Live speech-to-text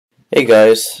Hey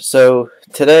guys, so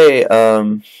today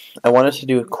I wanted to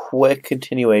do a quick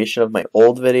continuation of my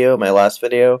old video, my last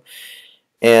video,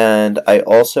 and I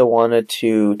also wanted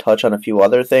to touch on a few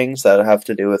other things that have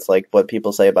to do with like what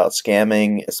people say about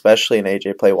scamming, especially in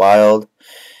AJ Play Wild.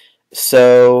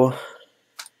 So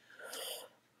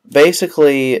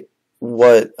basically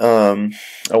what I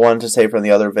wanted to say from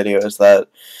the other video is that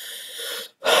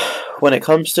when it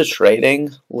comes to trading,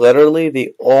 literally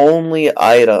the only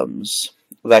items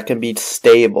that can be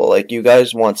stable, like you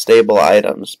guys want stable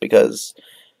items because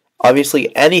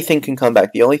obviously anything can come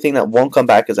back. The only thing that won't come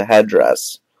back is a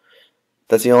headdress.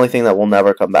 That's the only thing that will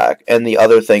never come back. And the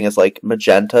other thing is like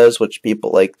magentas, which people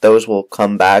like, those will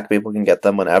come back. People can get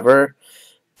them whenever.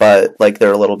 But like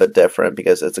they're a little bit different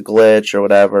because it's a glitch or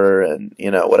whatever, and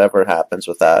you know, whatever happens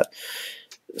with that.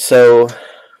 So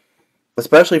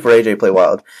especially for AJ Play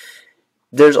Wild,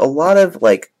 there's a lot of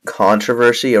like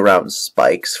controversy around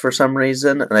spikes for some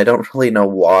reason, and I don't really know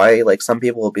why. Like some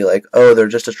people will be like, "Oh, they're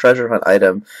just a treasure hunt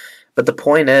item," but the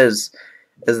point is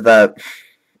that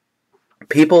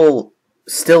people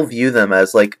still view them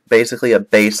as like basically a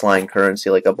baseline currency.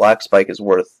 Like a black spike is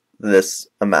worth this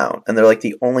amount, and they're like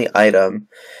the only item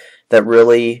that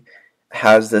really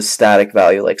has this static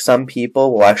value. Like some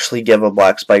people will actually give a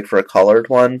black spike for a colored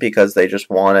one because they just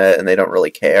want it and they don't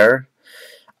really care.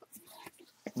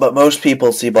 But most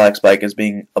people see black spike as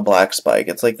being a black spike.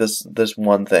 It's like this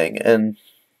one thing. And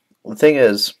the thing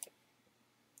is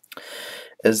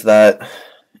that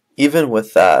even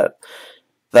with that,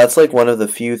 that's like one of the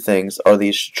few things are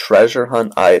these treasure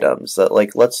hunt items that,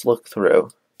 like, let's look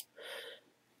through.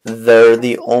 They're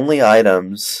the only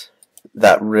items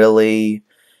that really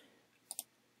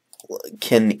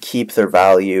can keep their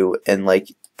value, and like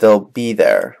they'll be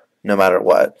there no matter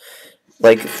what.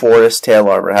 Like Forest Tail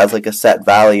Armor has like a set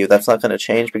value that's not going to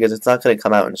change because it's not going to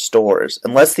come out in stores.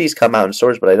 Unless these come out in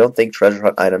stores, but I don't think treasure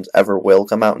hunt items ever will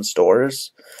come out in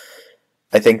stores.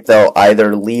 I think they'll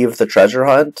either leave the treasure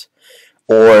hunt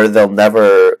or they'll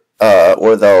never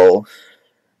or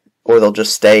they'll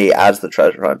just stay as the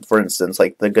treasure hunt. For instance,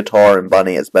 like the guitar and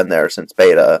bunny has been there since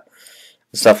beta,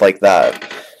 stuff like that.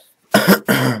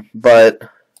 But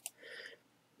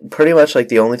pretty much like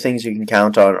the only things you can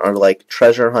count on are like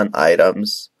treasure hunt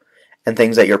items and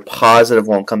things that you're positive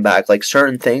won't come back. Like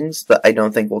certain things that I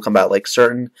don't think will come back, like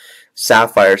certain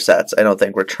sapphire sets I don't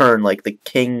think return, like the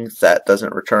king set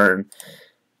doesn't return.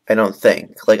 I don't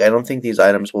think these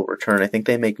items will return. I think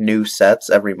they make new sets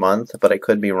every month, but I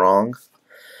could be wrong.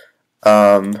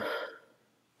 But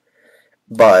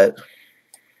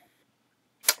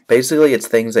basically it's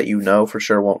things that you know for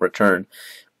sure won't return.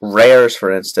 Rares,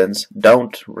 for instance,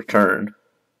 don't return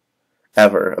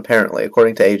ever, apparently.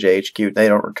 According to AJHQ, they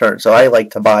don't return. So I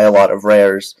like to buy a lot of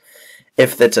rares.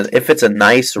 If it's a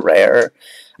nice rare,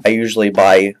 I usually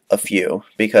buy a few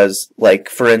because, like,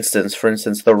 for instance,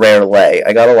 the rare lay.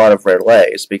 I got a lot of rare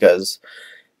lays because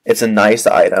it's a nice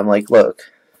item. Like,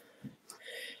 look,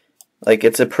 like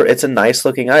it's a nice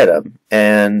looking item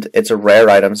and it's a rare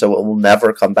item, so it will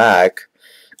never come back.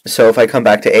 So if I come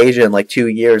back to Asia in like 2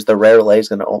 years, the rare lay is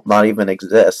going to not even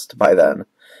exist by then.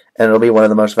 And it'll be one of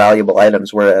the most valuable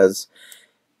items, whereas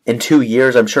in 2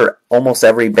 years, I'm sure almost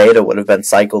every beta would have been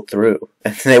cycled through.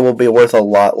 And they will be worth a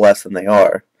lot less than they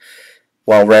are,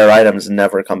 while rare items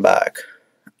never come back.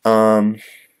 Same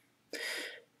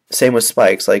with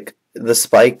spikes. Like, the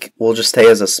spike will just stay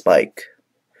as a spike.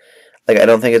 Like, I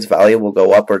don't think its value will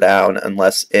go up or down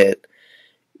unless it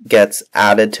gets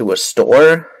added to a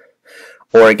store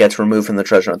or it gets removed from the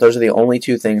treasure hunt. Those are the only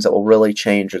two things that will really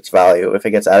change its value. If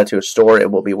it gets added to a store, it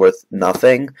will be worth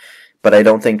nothing. But I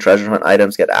don't think treasure hunt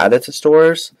items get added to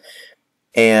stores.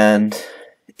 And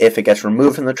if it gets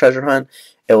removed from the treasure hunt,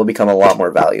 it will become a lot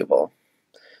more valuable.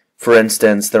 For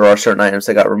instance, there are certain items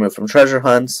that got removed from treasure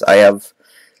hunts. I have,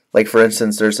 like, for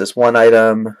instance, there's this one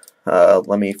item.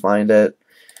 Let me find it.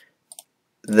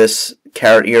 This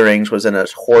carrot earrings was in a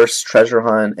horse treasure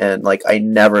hunt, and like I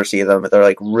never see them. They're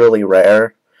like really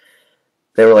rare.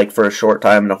 They were like for a short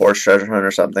time in a horse treasure hunt or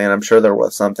something, and I'm sure they're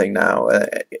worth something now.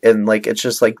 And like it's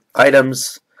just like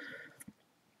items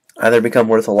either become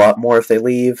worth a lot more if they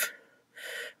leave,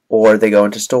 or they go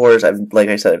into stores. Like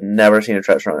I said, I've never seen a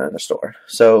treasure hunt in a store.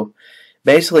 So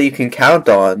basically, you can count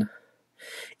on,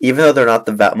 even though they're not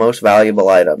the most valuable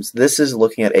items. This is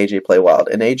looking at AJ Play Wild.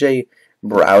 In AJ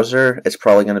Browser, it's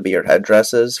probably going to be your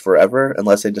headdresses forever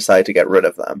unless they decide to get rid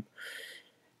of them.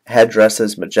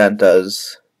 Headdresses,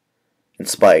 magentas, and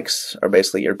spikes are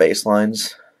basically your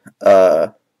baselines.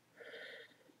 But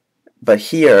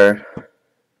here,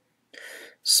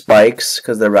 spikes,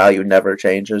 because their value never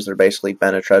changes, they're basically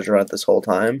been a treasure hunt this whole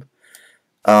time.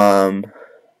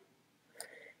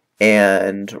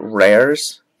 and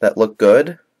rares that look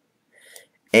good.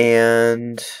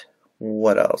 And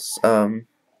what else? No,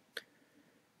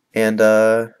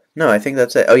 I think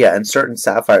that's it. Oh yeah, and certain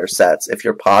sapphire sets, if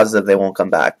you're positive they won't come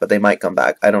back, but they might come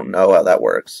back. I don't know how that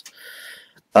works.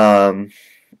 For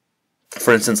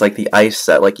instance, like the ice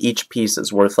set, like each piece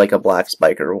is worth like a black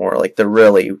spike or more. Like they're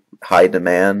really high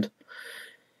demand.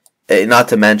 Not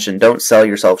to mention, don't sell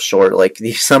yourself short. Like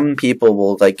some people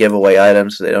will like give away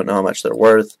items because they don't know how much they're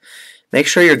worth. Make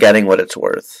sure you're getting what it's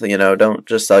worth. You know, don't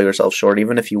just sell yourself short.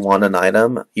 Even if you want an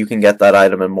item, you can get that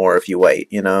item and more if you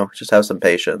wait. You know, just have some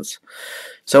patience.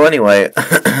 So anyway,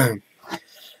 that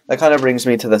kind of brings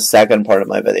me to the second part of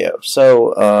my video.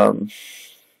 So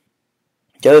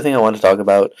the other thing I want to talk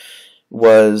about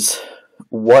was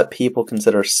what people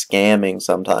consider scamming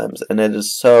sometimes, and it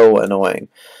is so annoying.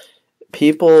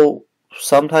 People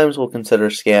sometimes will consider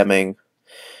scamming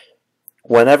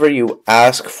whenever you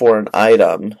ask for an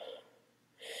item,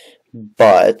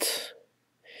 but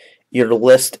your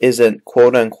list isn't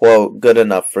quote-unquote good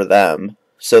enough for them,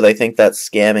 so they think that's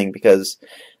scamming because,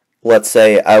 let's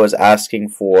say I was asking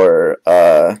for,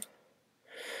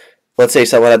 let's say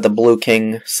someone had the Blue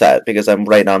King set, because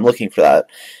right now I'm looking for that,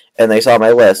 and they saw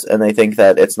my list, and they think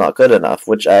that it's not good enough,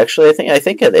 which actually I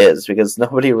think it is, because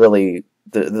nobody really,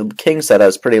 the King set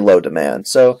has pretty low demand,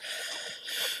 so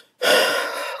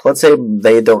let's say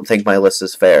they don't think my list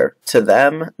is fair. To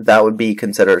them, that would be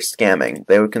considered scamming.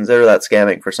 They would consider that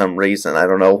scamming for some reason. I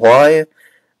don't know why,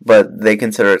 but they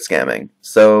consider it scamming.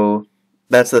 So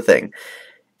that's the thing.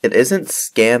 It isn't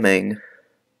scamming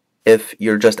if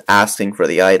you're just asking for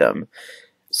the item.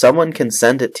 Someone can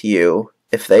send it to you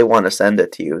if they want to send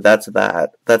it to you. That's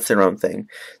their own thing.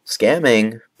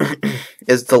 Scamming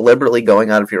is deliberately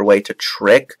going out of your way to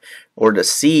trick or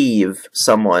deceive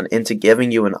someone into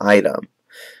giving you an item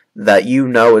that you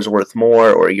know is worth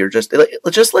more, or you're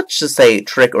let's just say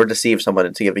trick or deceive someone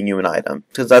into giving you an item,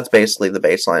 because that's basically the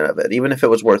baseline of it. Even if it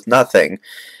was worth nothing,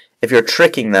 if you're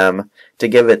tricking them to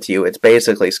give it to you, it's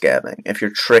basically scamming. If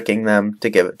you're tricking them to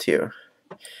give it to you.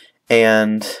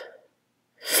 And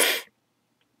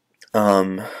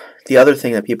the other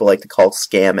thing that people like to call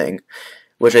scamming,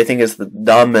 which I think is the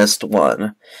dumbest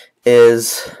one,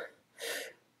 is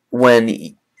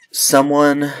when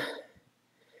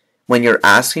you're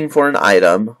asking for an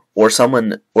item, or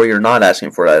you're not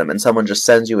asking for an item, and someone just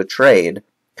sends you a trade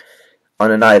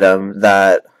on an item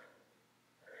that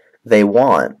they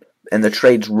want, and the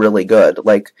trade's really good.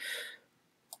 Like,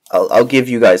 I'll give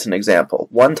you guys an example.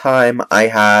 One time I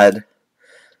had,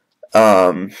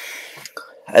 I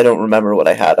don't remember what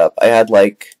I had up. I had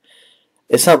like,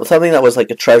 it's something that was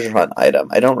like a treasure hunt item.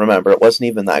 I don't remember. It wasn't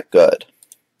even that good.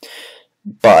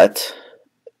 But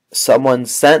someone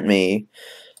sent me,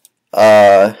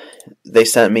 they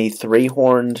sent me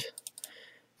the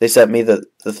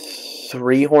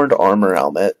three-horned armor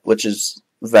helmet, which is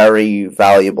very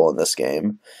valuable in this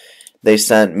game. They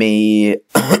sent me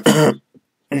Explorer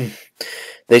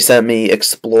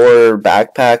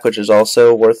backpack, which is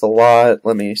also worth a lot.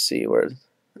 Let me see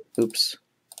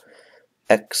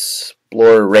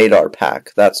Explorer radar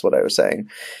pack. That's what I was saying.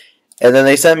 And then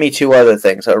they sent me two other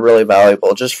things that are really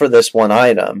valuable just for this one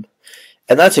item.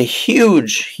 And that's a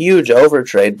huge, huge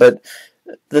overtrade. But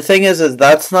the thing is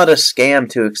that's not a scam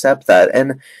to accept that.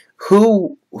 And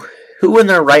who in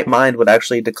their right mind would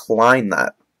actually decline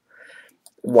that?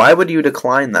 Why would you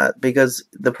decline that? Because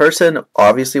the person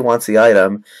obviously wants the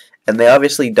item, and they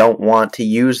obviously don't want to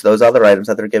use those other items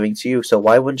that they're giving to you, so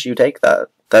why wouldn't you take that?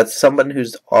 That's someone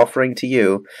who's offering to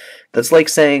you. That's like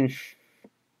saying,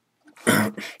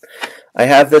 I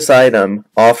have this item,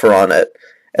 offer on it,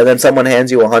 and then someone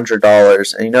hands you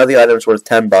 $100, and you know the item's worth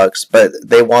 $10, but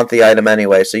they want the item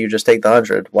anyway, so you just take the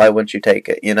 100. Why wouldn't you take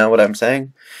it? You know what I'm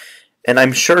saying? And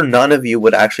I'm sure none of you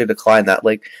would actually decline that.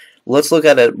 Like, let's look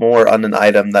at it more on an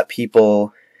item that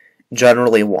people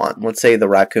generally want. Let's say the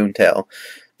raccoon tail.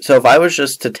 So if I was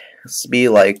just to be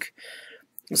like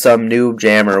some noob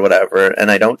jammer or whatever, and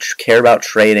I don't care about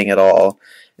trading at all,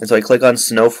 and so I click on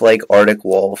Snowflake Arctic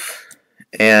Wolf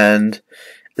and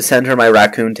send her my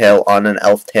raccoon tail on an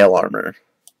elf tail armor,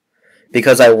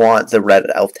 because I want the red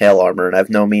elf tail armor and I have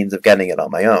no means of getting it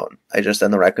on my own. I just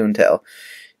send the raccoon tail.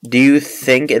 Do you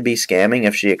think it'd be scamming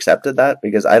if she accepted that?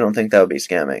 Because I don't think that would be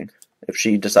scamming if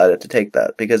she decided to take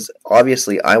that. Because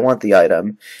obviously I want the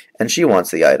item and she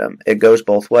wants the item. It goes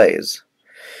both ways.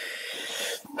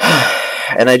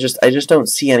 And I just don't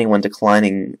see anyone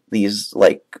declining these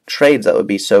like trades that would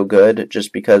be so good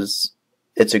just because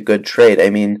it's a good trade. I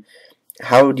mean,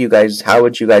 how would you guys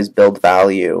build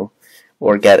value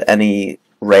or get any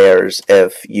rares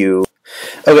if you...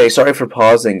 Okay, sorry for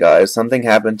pausing, guys. Something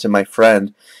happened to my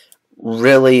friend.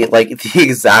 really, like, the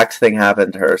exact thing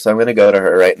happened to her. So I'm going to go to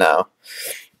her right now.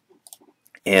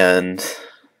 And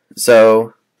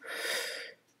so,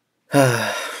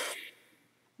 alright,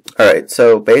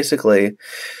 so basically,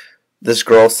 this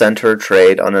girl sent her a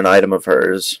trade on an item of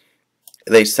hers.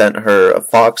 They sent her a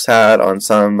fox hat on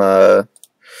some, I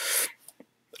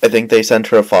think they sent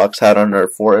her a fox hat on her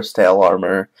forest tail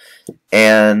armor.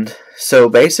 And so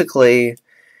basically,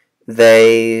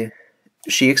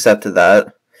 she accepted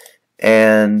that.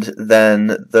 And then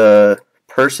the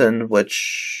person,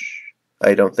 which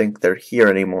I don't think they're here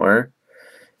anymore,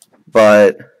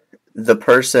 but the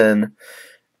person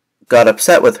got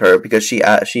upset with her because she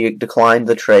declined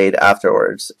the trade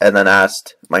afterwards, and then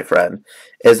asked my friend,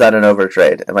 "Is that an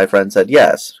overtrade?" And my friend said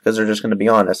yes, because they're just going to be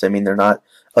honest. I mean, they're not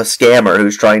a scammer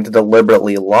who's trying to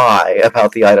deliberately lie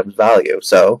about the item's value.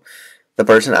 So the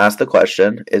person asked the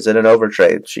question, "Is it an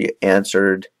overtrade?" She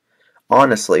answered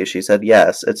honestly. She said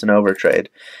yes, it's an overtrade.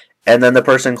 And then the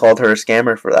person called her a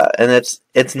scammer for that. And it's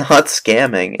not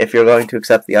scamming if you're going to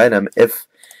accept the item. If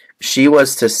she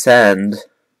was to send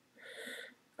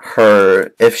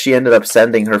if she ended up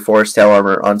sending her forest tail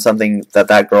armor on something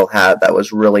that girl had that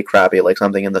was really crappy, like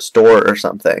something in the store or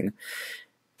something,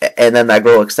 and then that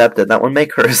girl accepted, that would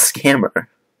make her a scammer.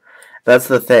 That's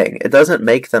the thing. It doesn't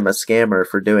make them a scammer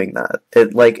for doing that.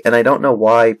 And I don't know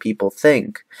why people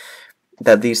think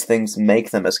that these things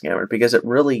make them a scammer, because it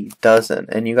really doesn't.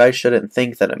 And you guys shouldn't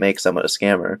think that it makes someone a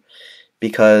scammer,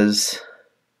 because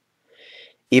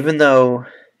even though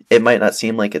it might not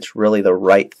seem like it's really the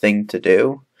right thing to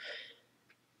do,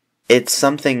 it's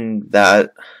something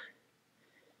that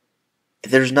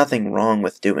there's nothing wrong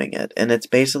with doing it. And it's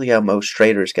basically how most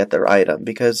traders get their item,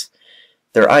 because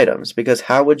they're items. Because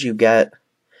how would you get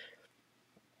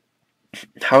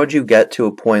to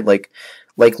a point like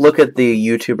look at the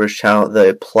YouTubers challenge,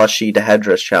 the plushie to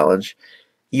headdress challenge.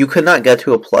 You could not get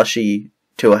to a plushie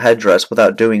to a headdress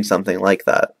without doing something like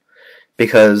that,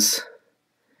 because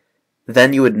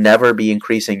then you would never be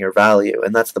increasing your value,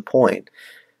 and that's the point.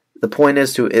 The point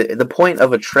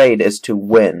of a trade is to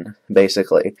win,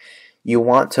 basically. You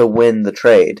want to win the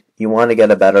trade. You want to get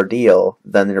a better deal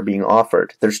than you're being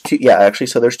offered. There's two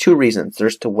reasons.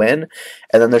 There's to win,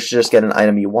 and then there's to just get an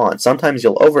item you want. Sometimes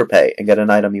you'll overpay and get an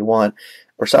item you want,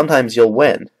 or sometimes you'll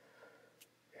win.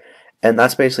 And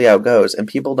that's basically how it goes. And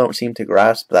people don't seem to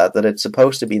grasp that it's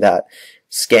supposed to be that.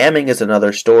 Scamming is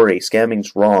another story.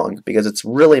 Scamming's wrong, because it's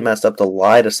really messed up to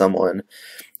lie to someone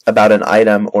about an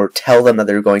item, or tell them that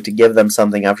they're going to give them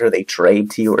something after they trade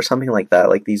to you, or something like that.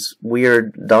 Like these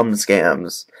weird, dumb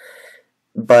scams.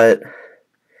 But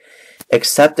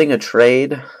accepting a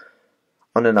trade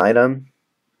on an item,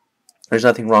 there's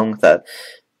nothing wrong with that.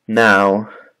 Now,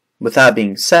 with that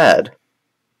being said,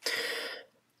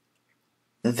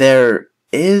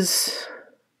 it's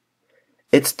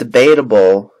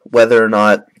debatable whether or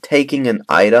not taking an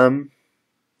item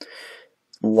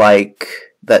like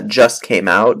that just came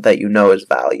out that you know is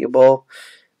valuable,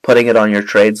 putting it on your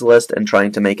trades list and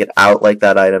trying to make it out like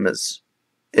that item is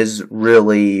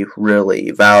really, really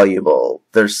valuable.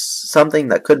 There's something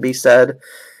that could be said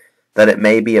that it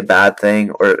may be a bad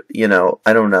thing, or,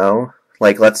 I don't know.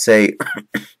 Like, let's say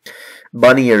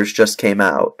bunny ears just came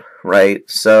out, right?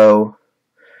 So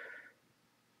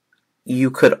you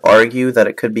could argue that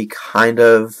it could be kind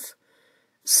of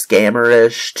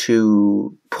scammerish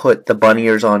to put the bunny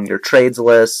ears on your trades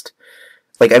list.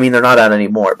 Like, I mean, they're not out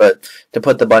anymore, but to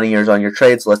put the bunny ears on your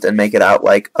trades list and make it out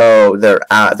like, oh, they're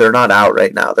not out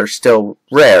right now. They're still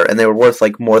rare, and they were worth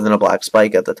like more than a black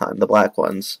spike at the time, the black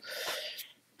ones.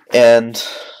 And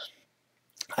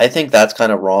I think that's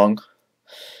kind of wrong.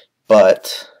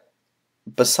 But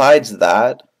besides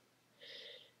that,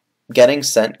 getting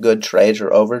sent good trades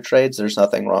or over trades, there's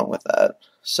nothing wrong with that.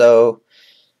 So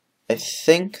I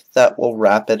think that will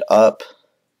wrap it up.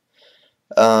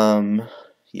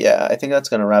 Yeah, I think that's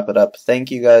going to wrap it up. Thank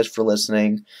you guys for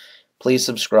listening. Please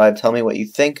subscribe. Tell me what you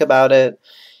think about it.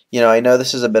 I know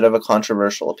this is a bit of a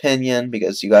controversial opinion,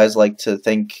 because you guys like to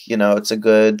think, it's a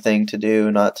good thing to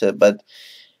do, not to, but,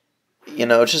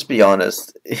 just be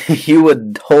honest. You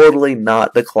would totally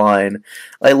not decline.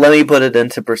 Like, let me put it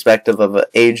into perspective of an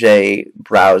AJ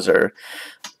browser.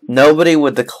 Nobody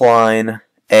would decline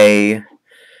a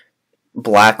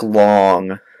black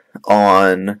long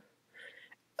on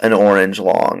an orange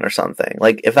long or something.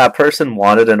 Like, if that person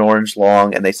wanted an orange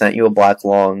long and they sent you a black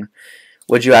long,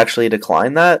 would you actually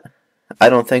decline that? I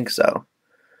don't think so.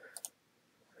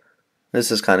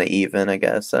 This is kind of even, I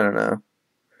guess. I don't know.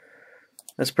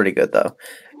 That's pretty good, though.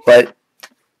 But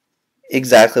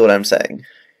exactly what I'm saying.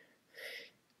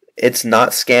 It's not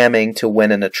scamming to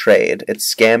win in a trade.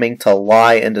 It's scamming to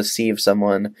lie and deceive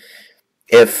someone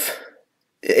if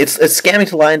it's scamming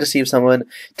to lie and deceive someone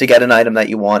to get an item that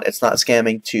you want. It's not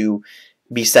scamming to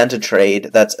be sent a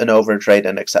trade that's an overtrade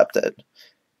and accepted.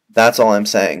 That's all I'm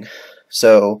saying.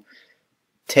 So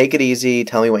take it easy,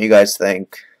 tell me what you guys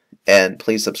think, and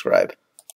please subscribe.